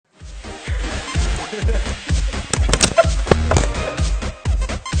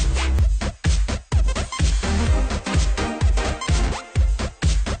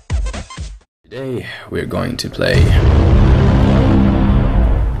we're going to play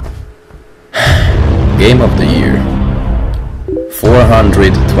Game of the Year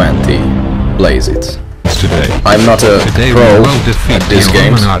 420 Blaze It. Today. I'm not a pro at this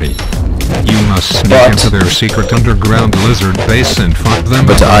game, you must sneak into their secret underground lizard base and fuck them.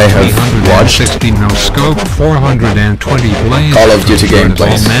 But I have watched 360 no scope 420 Blaze Call of Duty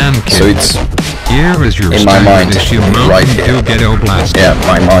gameplays, so it's here is your in my mind right here. Yeah,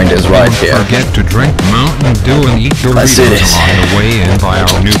 my mind is right here. Don't forget to drink Mountain Dew and eat Doritos along the way, and buy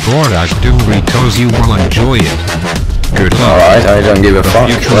our new product Doritos. You will enjoy it. Good luck. Alright, I don't give a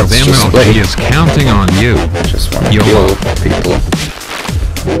fuck. The future of MLG is counting on you. Just wanna kill people.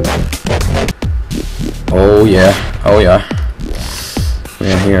 Oh yeah, oh yeah.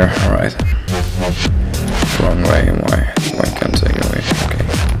 We're here, alright. Wrong way, why can't I go away? Okay.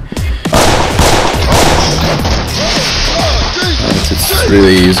 It's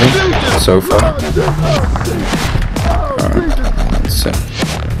really easy so far. Alright, let's see.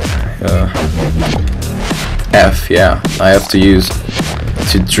 F, yeah, I have to use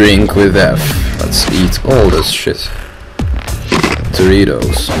to drink with F. Let's eat all this shit.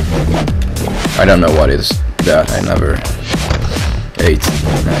 Doritos. I don't know what is that. I never ate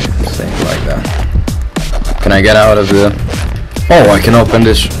anything like that. Can I get out of the... Oh, I can open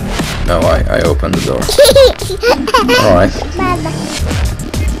this... No, I opened the door. Alright.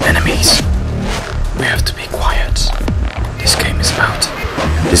 Enemies. We have to be quiet. This game is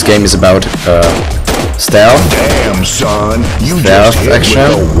about... stealth. Damn, son, you stealth just hit action.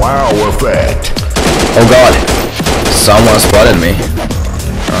 With the wow effect. Oh god, someone spotted me.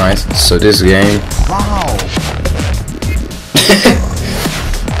 Alright, so this game... Wow.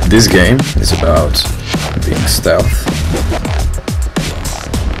 This game is about being stealth.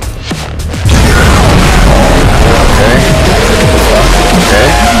 Okay. Okay.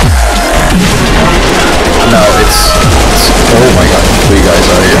 No, it's... Oh my god, 3 guys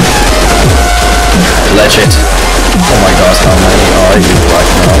are here. Legit. Oh my god, how many are you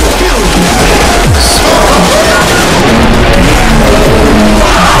right now?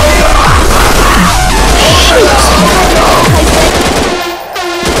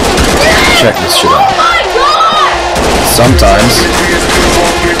 Check this shit out. Sometimes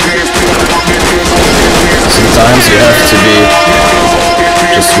you have to be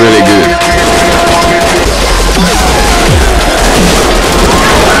just really good.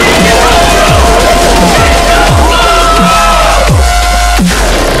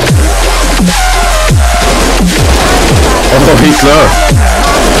 Oh, Hitler!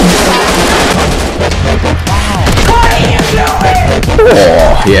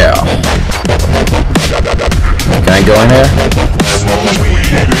 Oh, yeah. Can I go in here?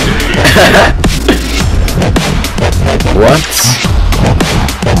 What?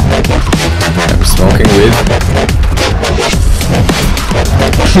 I'm smoking with...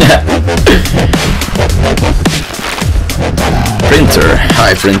 Printer.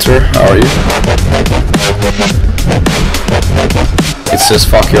 Hi, Printer. How are you? It says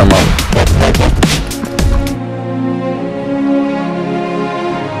fuck your mom.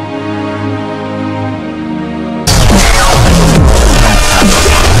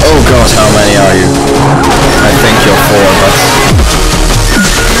 Oh god, how many are you? I think you're 4, but...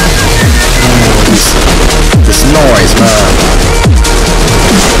 This noise, man.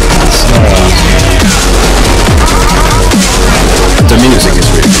 This noise. The music is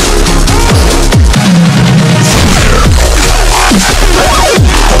really good.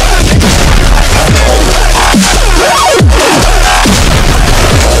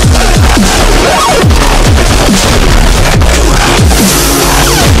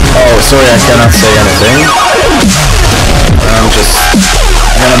 Oh, sorry, I cannot say anything. I'm just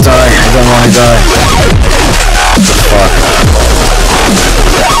gonna die. I don't want to die. What the fuck?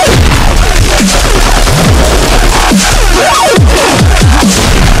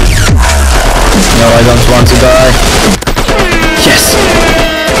 No, I don't want to die. Yes!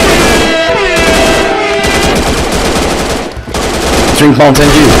 Drink Mountain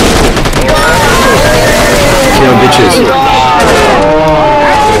Dew. Kill bitches.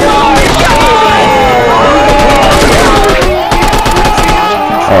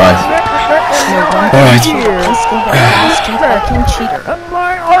 Alright. And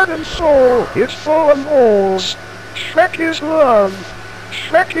my heart and soul is full of moles. Shrek is love.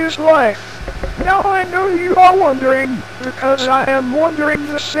 Shrek is life. Now I know you are wondering, because I am wondering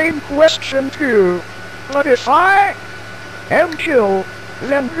the same question too. But if I am killed,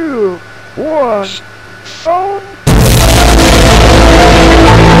 then who was so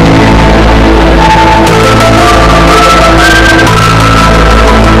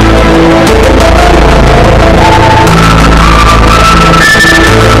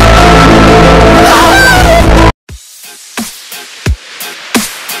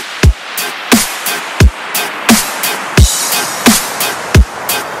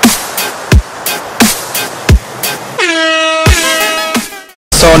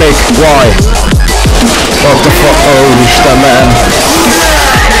Sonic, why? What the fuck? Oh, Isten, man.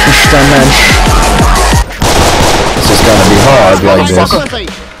 Isten, man. This is gonna be hard like this.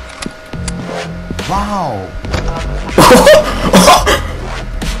 Wow.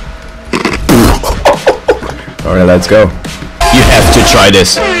 Alright, let's go. You have to try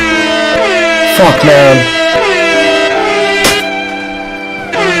this. Fuck, man.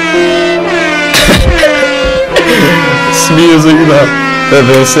 It's music, man.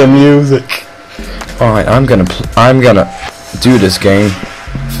 There's some music. Alright, I'm gonna do this game.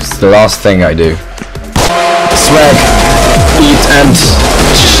 It's the last thing I do. Swag. Eat and...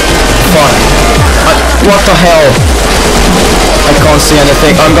 Fuck. What the hell? I can't see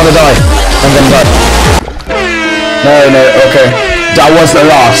anything. I'm gonna die. I'm gonna die. No, okay. That was the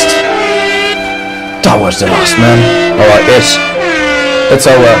last. That was the last, man. Alright, it's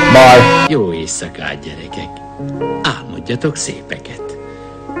over. Bye. Jó éjszakát, gyerekek. Álmodjatok szépeket.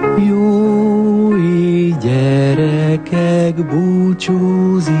 Jó éj, gyerekek,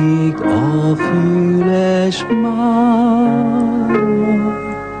 búcsúzik a füles már.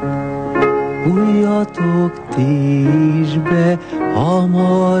 Bújjatok ti is be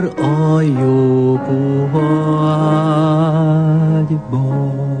hamar a jó puha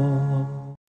ágyba.